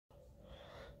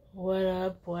What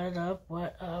up, what up,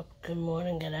 what up? Good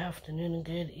morning, good afternoon, and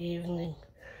good evening.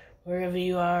 Wherever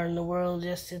you are in the world,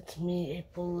 yes, it's me,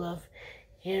 April Love,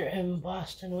 here in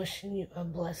Boston, wishing you a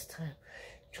blessed time.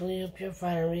 Truly hope you're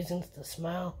finding reasons to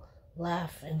smile,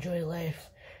 laugh, enjoy life.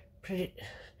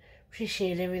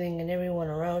 Appreciate everything and everyone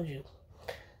around you.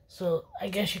 So, I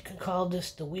guess you could call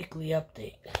this the weekly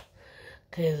update,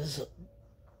 because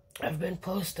I've been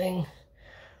posting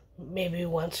maybe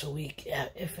once a week,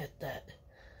 if at that.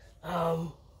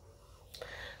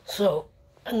 So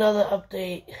another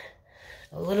update,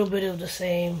 a little bit of the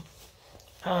same.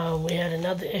 We had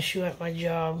another issue at my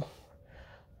job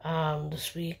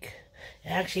this week. It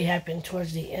actually happened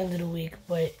towards the end of the week,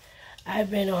 but I've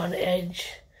been on edge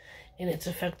and it's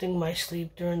affecting my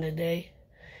sleep during the day.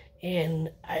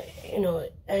 And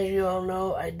as you all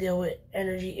know, I deal with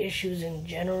energy issues in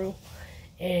general.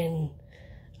 And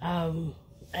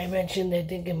I mentioned, I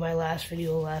think in my last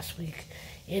video last week,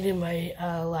 and in my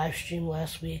live stream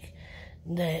last week,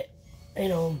 that,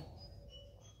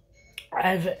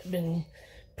 I've been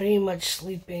pretty much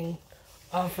sleeping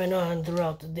off and on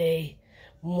throughout the day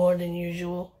more than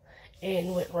usual.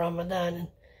 And with Ramadan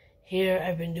here,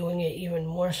 I've been doing it even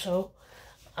more so.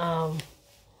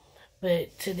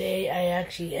 But today I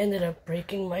actually ended up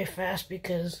breaking my fast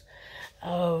because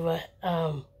of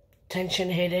tension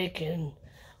headache and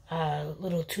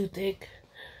little toothache.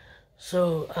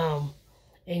 So,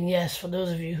 and yes, for those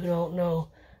of you who don't know,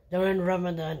 during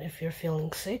Ramadan, if you're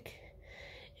feeling sick,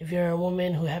 if you're a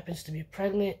woman who happens to be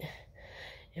pregnant,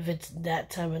 if it's that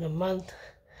time of the month,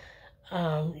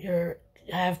 you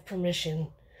have permission,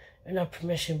 or not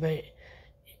permission, but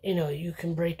you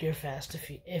can break your fast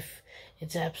if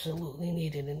it's absolutely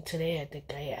needed. And today, I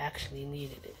think I actually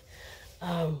needed it.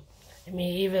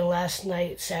 Even last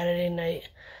night, Saturday night,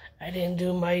 I didn't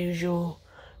do my usual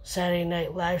Saturday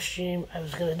night live stream. I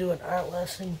was going to do an art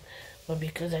lesson, but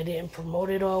because I didn't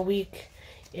promote it all week,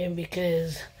 and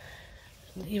because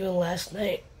even last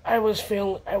night I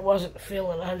wasn't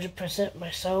feeling 100%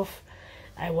 myself.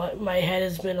 My head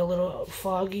has been a little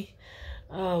foggy.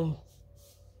 I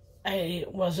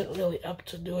wasn't really up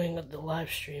to doing the live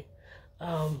stream.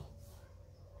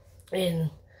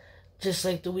 And just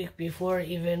like the week before,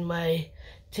 even my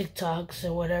TikToks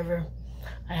and whatever,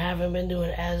 I haven't been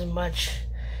doing as much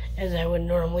as I would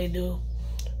normally do.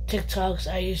 TikToks,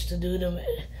 I used to do them.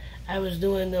 I was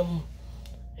doing them,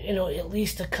 at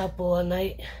least a couple a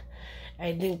night.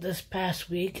 I think this past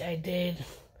week I did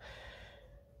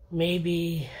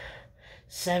maybe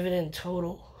 7 in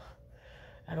total.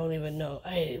 I don't even know.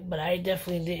 But I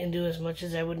definitely didn't do as much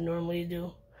as I would normally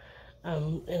do.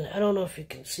 And I don't know if you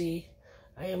can see.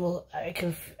 I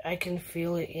can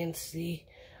feel it and see.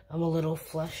 I'm a little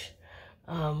flush.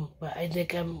 But I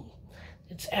think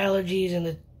it's allergies and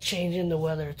the change in the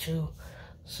weather too.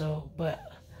 So, but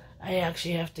I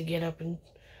actually have to get up and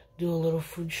do a little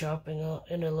food shopping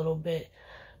in a little bit.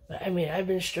 But I've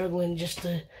been struggling just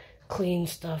to clean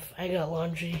stuff. I got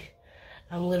laundry.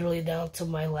 I'm literally down to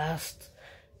my last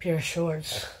pair of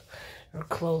shorts or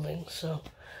clothing. So,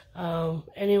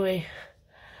 anyway,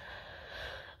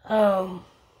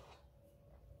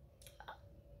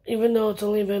 even though it's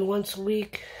only been once a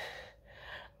week,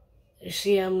 you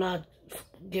see, I'm not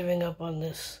giving up on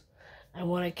this. I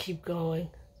want to keep going.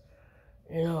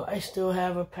 I still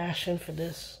have a passion for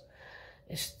this.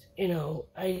 It's, and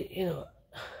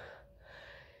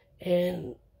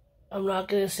I'm not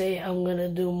going to say I'm going to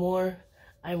do more.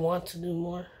 I want to do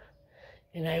more.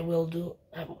 And I will do,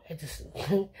 I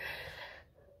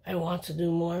want to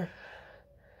do more.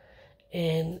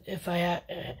 And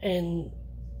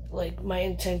my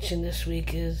intention this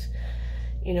week is,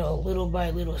 little by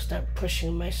little, start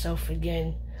pushing myself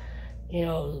again, I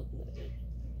don't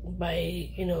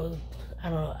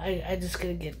know, I just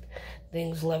gotta get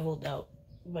things leveled out.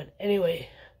 But anyway,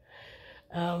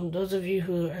 those of you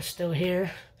who are still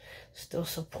here, still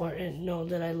supporting, know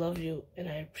that I love you and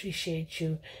I appreciate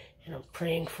you, and I'm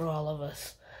praying for all of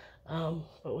us.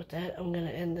 But with that, I'm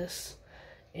gonna end this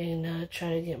and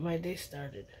try to get my day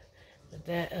started. With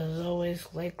that, as always,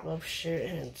 like, love, share,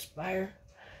 and inspire.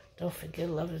 Don't forget,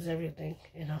 love is everything,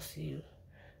 and I'll see you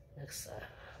next time.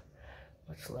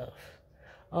 Much love.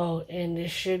 Oh, and there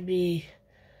should be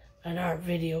an art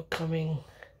video coming.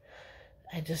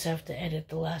 I just have to edit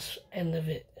the last end of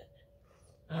it.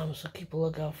 So keep a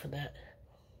lookout for that.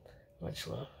 Much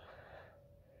love.